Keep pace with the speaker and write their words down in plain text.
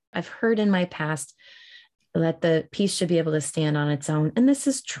I've heard in my past that the piece should be able to stand on its own. And this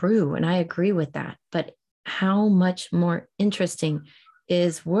is true. And I agree with that. But how much more interesting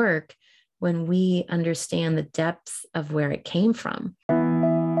is work when we understand the depths of where it came from?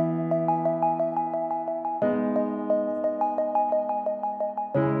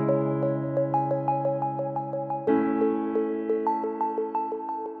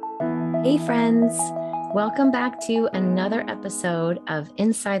 Hey, friends. Welcome back to another episode of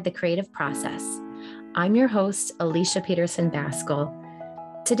Inside the Creative Process. I'm your host, Alicia Peterson Baskell.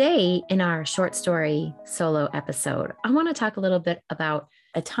 Today, in our short story solo episode, I want to talk a little bit about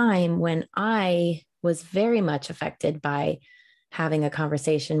a time when I was very much affected by having a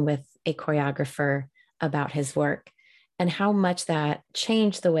conversation with a choreographer about his work and how much that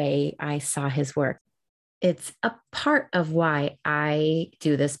changed the way I saw his work. It's a part of why I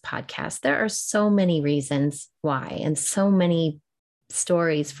do this podcast. There are so many reasons why, and so many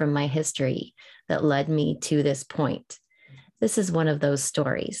stories from my history that led me to this point. This is one of those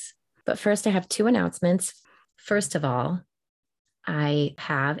stories. But first, I have two announcements. First of all, I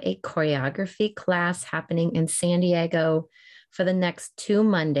have a choreography class happening in San Diego for the next 2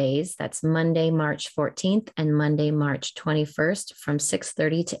 Mondays. That's Monday, March 14th and Monday, March 21st from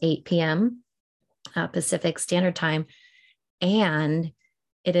 6:30 to 8 p.m. Pacific Standard Time. And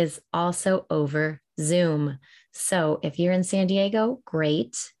it is also over Zoom. So if you're in San Diego,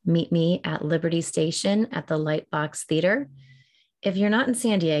 great. Meet me at Liberty Station at the Lightbox Theater. If you're not in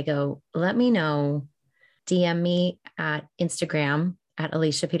San Diego, let me know. DM me at Instagram at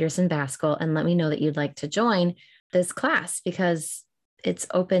Alicia Peterson Baskell and let me know that you'd like to join this class because it's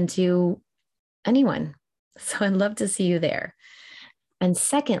open to anyone. So I'd love to see you there. And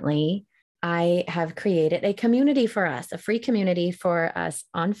secondly, I have created a community for us, a free community for us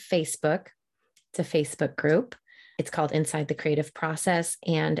on Facebook. It's a Facebook group. It's called Inside the Creative Process.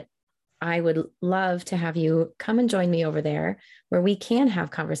 And I would love to have you come and join me over there where we can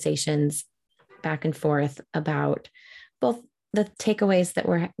have conversations back and forth about both the takeaways that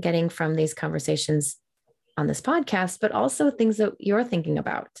we're getting from these conversations on this podcast, but also things that you're thinking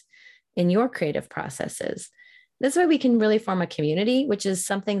about in your creative processes. This way we can really form a community, which is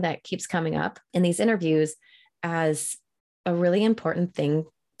something that keeps coming up in these interviews as a really important thing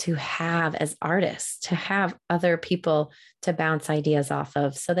to have as artists, to have other people to bounce ideas off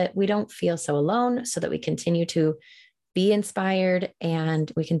of so that we don't feel so alone, so that we continue to be inspired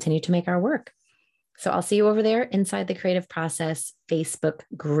and we continue to make our work. So I'll see you over there inside the Creative Process Facebook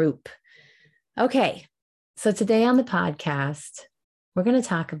group. Okay, so today on the podcast, we're going to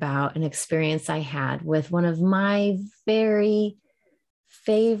talk about an experience I had with one of my very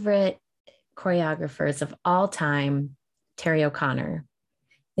favorite choreographers of all time, Tere O'Connor.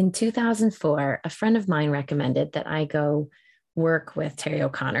 In 2004, a friend of mine recommended that I go work with Tere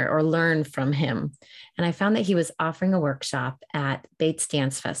O'Connor or learn from him. And I found that he was offering a workshop at Bates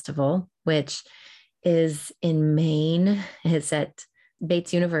Dance Festival, which is in Maine. It's at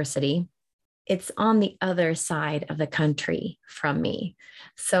Bates University. It's on the other side of the country from me.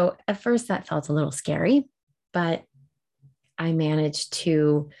 So at first that felt a little scary, but I managed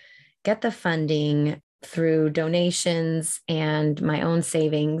to get the funding through donations and my own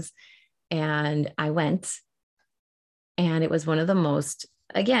savings. And I went, and it was one of the most,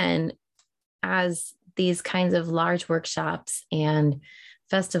 again, as these kinds of large workshops and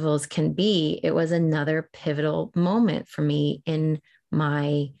festivals can be, it was another pivotal moment for me in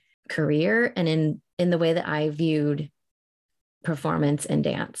my career and in the way that I viewed performance and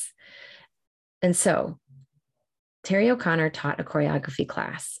dance. And so Tere O'Connor taught a choreography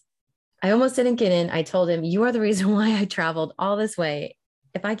class. I almost didn't get in. I told him, you are the reason why I traveled all this way.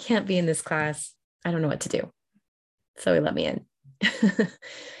 If I can't be in this class, I don't know what to do. So he let me in.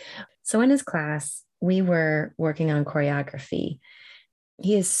 So in his class, we were working on choreography.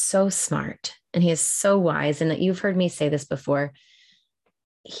 He is so smart and he is so wise. And you've heard me say this before.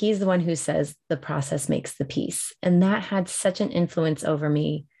 He's the one who says the process makes the piece. And that had such an influence over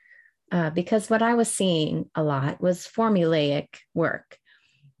me because what I was seeing a lot was formulaic work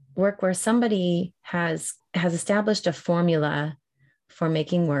where somebody has established a formula for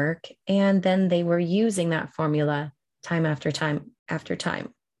making work. And then they were using that formula time after time after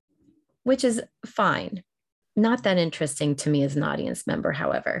time, which is fine. Not that interesting to me as an audience member,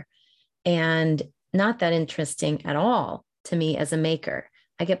 however, and not that interesting at all to me as a maker.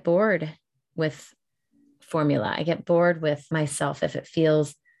 I get bored with formula. I get bored with myself if it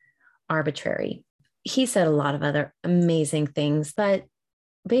feels arbitrary. He said a lot of other amazing things, but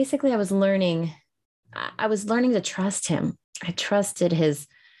basically I was learning to trust him. I trusted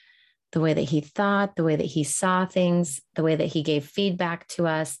the way that he thought, the way that he saw things, the way that he gave feedback to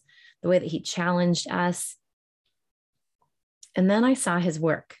us. the way that he challenged us. And then I saw his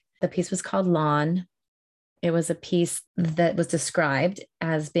work. The piece was called Lawn. It was a piece that was described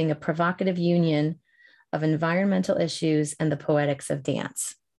as being a provocative union of environmental issues and the poetics of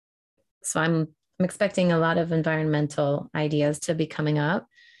dance. So I'm expecting a lot of environmental ideas to be coming up,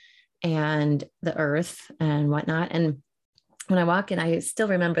 and the earth and whatnot. And when I walk in, I still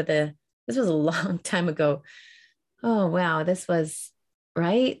remember this was a long time ago. Oh, wow. This was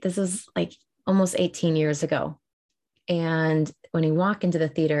like almost 18 years ago. And when you walk into the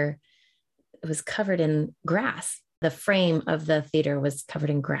theater, it was covered in grass. The frame of the theater was covered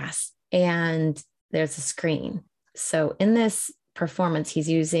in grass, and there's a screen. So in this performance, he's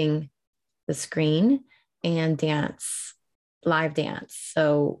using the screen and dance, live dance.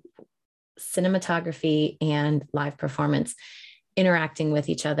 So cinematography and live performance interacting with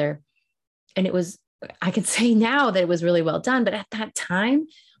each other. And I can say now that it was really well done, but at that time,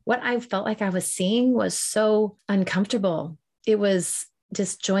 what I felt like I was seeing was so uncomfortable. It was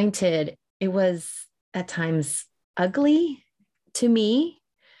disjointed. It was at times ugly to me.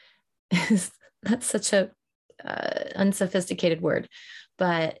 That's such a unsophisticated word,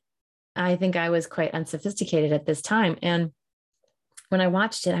 but I think I was quite unsophisticated at this time. And when I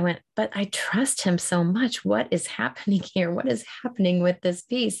watched it, I went, but I trust him so much. What is happening here? What is happening with this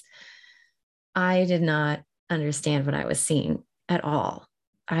piece? I did not understand what I was seeing at all.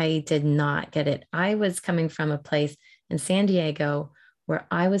 I did not get it. I was coming from a place in San Diego where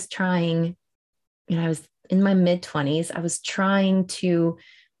I was trying, I was in my mid-20s. I was trying to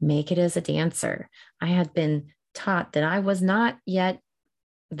make it as a dancer. I had been taught that I was not yet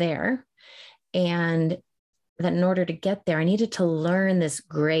there, and that in order to get there, I needed to learn this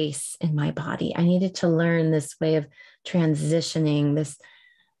grace in my body. I needed to learn this way of transitioning, this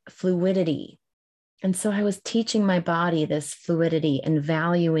fluidity. And so I was teaching my body this fluidity and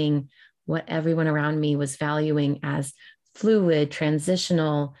valuing what everyone around me was valuing as fluid,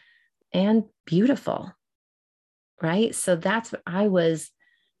 transitional, and beautiful. Right? So that's what I was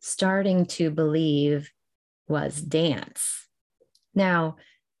starting to believe was dance. Now,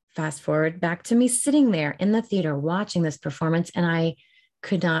 fast forward back to me sitting there in the theater watching this performance, and I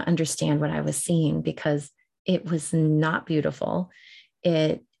could not understand what I was seeing because it was not beautiful.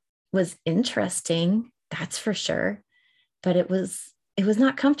 It was interesting, that's for sure, but it was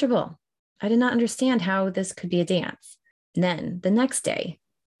not comfortable. I did not understand how this could be a dance. And then the next day,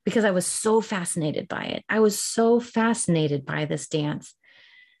 because I was so fascinated by it, I was so fascinated by this dance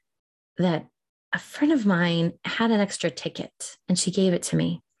that a friend of mine had an extra ticket and she gave it to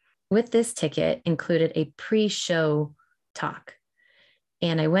me. With this ticket included a pre-show talk.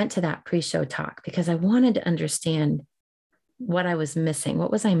 And I went to that pre-show talk because I wanted to understand what I was missing.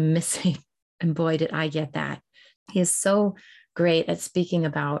 What was I missing? And boy, did I get that. He is so great at speaking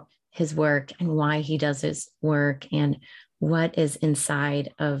about his work and why he does his work and what is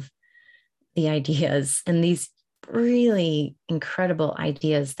inside of the ideas and these really incredible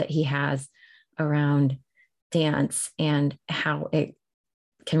ideas that he has around dance and how it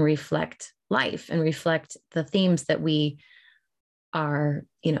can reflect life and reflect the themes that we are,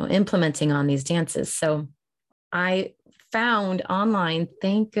 implementing on these dances. So I found online,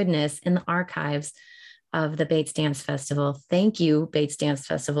 thank goodness, in the archives of the Bates Dance Festival. Thank you, Bates Dance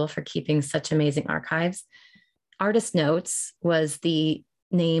Festival, for keeping such amazing archives. Artist Notes was the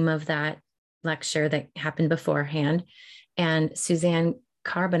name of that lecture that happened beforehand. And Suzanne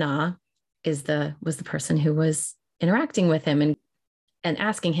Carbonat was the person who was interacting with him and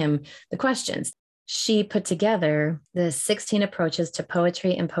asking him the questions. She put together the 16 approaches to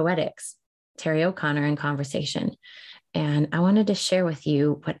poetry and poetics, Tere O'Connor in conversation. And I wanted to share with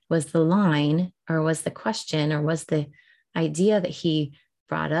you what was the line or was the question or was the idea that he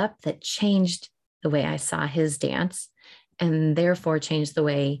brought up that changed the way I saw his dance and therefore changed the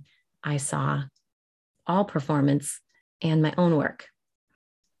way I saw all performance and my own work.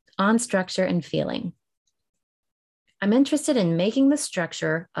 On structure and feeling. I'm interested in making the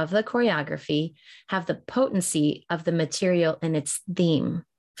structure of the choreography have the potency of the material and its theme.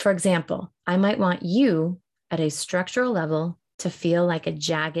 For example, I might want you at a structural level to feel like a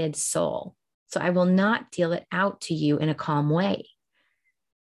jagged soul. So I will not deal it out to you in a calm way.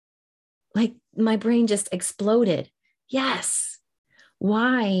 Like my brain just exploded. Yes.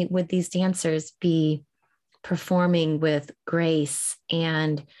 Why would these dancers be performing with grace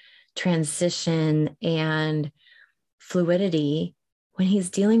and transition and fluidity when he's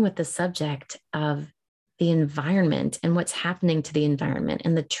dealing with the subject of the environment and what's happening to the environment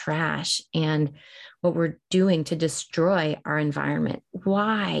and the trash and what we're doing to destroy our environment?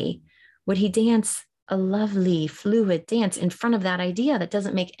 Why would he dance a lovely, fluid dance in front of that idea that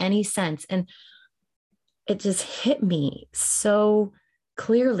doesn't make any sense. And it just hit me so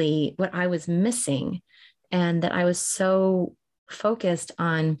clearly what I was missing, and that I was so focused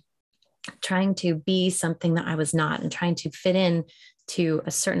on trying to be something that I was not, and trying to fit in to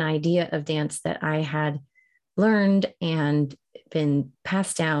a certain idea of dance that I had learned and been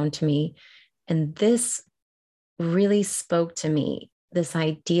passed down to me. And this really spoke to me, this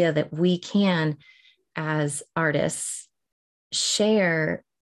idea that we can, as artists, share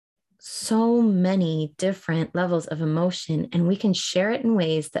so many different levels of emotion, and we can share it in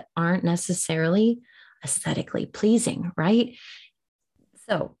ways that aren't necessarily aesthetically pleasing, right?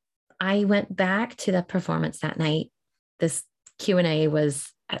 So I went back to the performance that night. This Q&A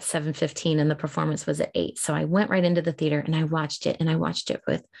was at 7:15 and the performance was at 8. So I went right into the theater and I watched it, and I watched it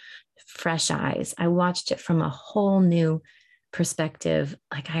with fresh eyes. I watched it from a whole new perspective.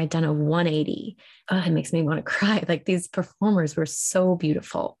 Like I had done a 180. Oh, it makes me want to cry. Like these performers were so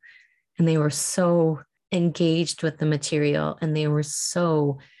beautiful, and they were so engaged with the material, and they were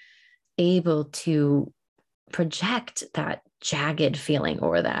so able to project that jagged feeling,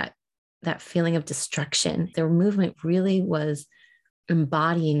 or that feeling of destruction. Their movement really was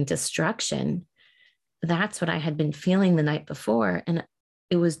embodying destruction. That's what I had been feeling the night before. And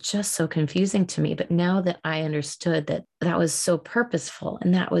it was just so confusing to me. But now that I understood that that was so purposeful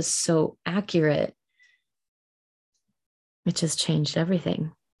and that was so accurate, it just changed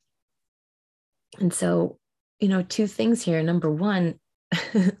everything. And so, two things here. Number one,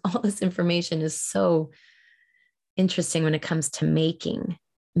 all this information is so interesting when it comes to making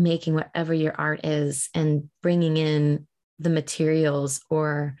whatever your art is, and bringing in the materials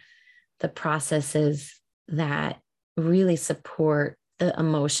or the processes that really support the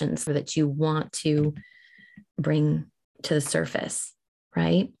emotions that you want to bring to the surface,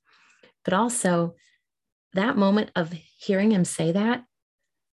 right? But also that moment of hearing him say that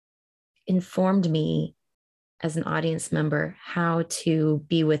informed me as an audience member how to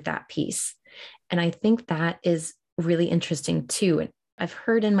be with that piece. And I think that is really interesting too. And I've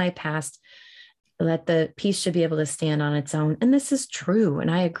heard in my past that the piece should be able to stand on its own. And this is true. And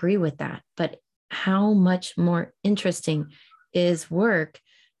I agree with that. But how much more interesting is work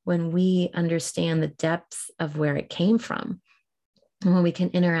when we understand the depths of where it came from, and when we can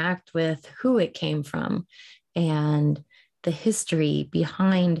interact with who it came from and the history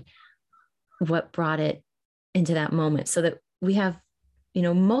behind what brought it into that moment, so that we have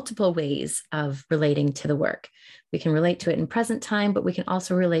multiple ways of relating to the work. We can relate to it in present time, but we can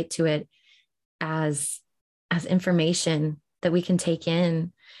also relate to it as information that we can take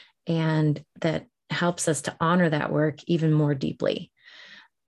in, and that helps us to honor that work even more deeply.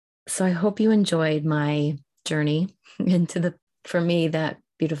 So I hope you enjoyed my journey into for me, that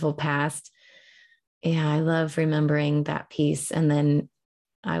beautiful past. Yeah, I love remembering that piece. And then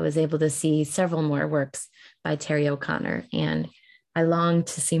I was able to see several more works by Tere O'Connor, and I long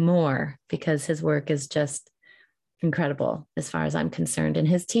to see more because his work is just incredible as far as I'm concerned. And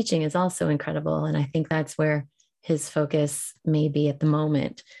his teaching is also incredible. And I think that's where his focus may be at the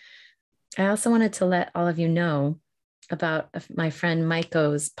moment. I also wanted to let all of you know about my friend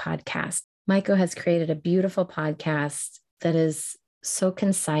Maiko's podcast. Maiko has created a beautiful podcast that is so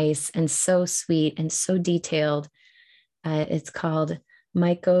concise and so sweet and so detailed. It's called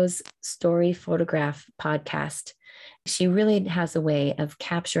Maiko's Story Photograph Podcast. She really has a way of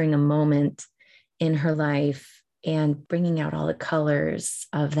capturing a moment in her life and bringing out all the colors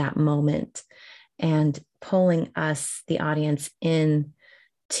of that moment and pulling us, the audience, in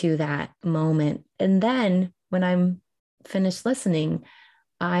to that moment. And then when I'm finished listening,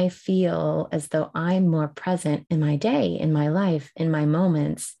 I feel as though I'm more present in my day, in my life, in my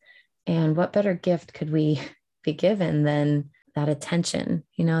moments. And what better gift could we be given than that attention,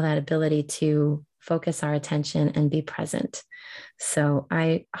 that ability to focus our attention and be present. So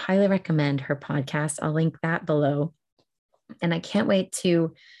I highly recommend her podcast. I'll link that below. And I can't wait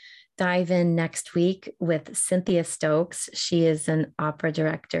to dive in next week with Cynthia Stokes. She is an opera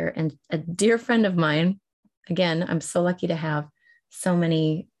director and a dear friend of mine. Again, I'm so lucky to have so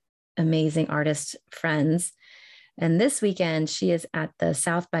many amazing artist friends. And this weekend, she is at the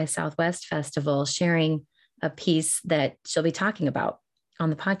South by Southwest Festival sharing a piece that she'll be talking about on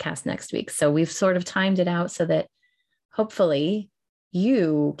the podcast next week. So we've sort of timed it out so that hopefully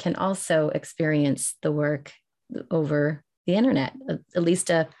you can also experience the work over the internet, at least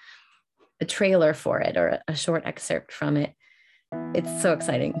a trailer for it or a short excerpt from it. It's so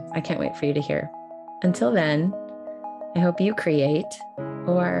exciting. I can't wait for you to hear. Until then, I hope you create,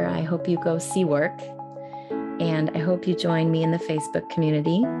 or I hope you go see work, and I hope you join me in the Facebook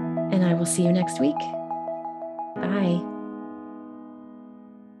community, and I will see you next week. Bye.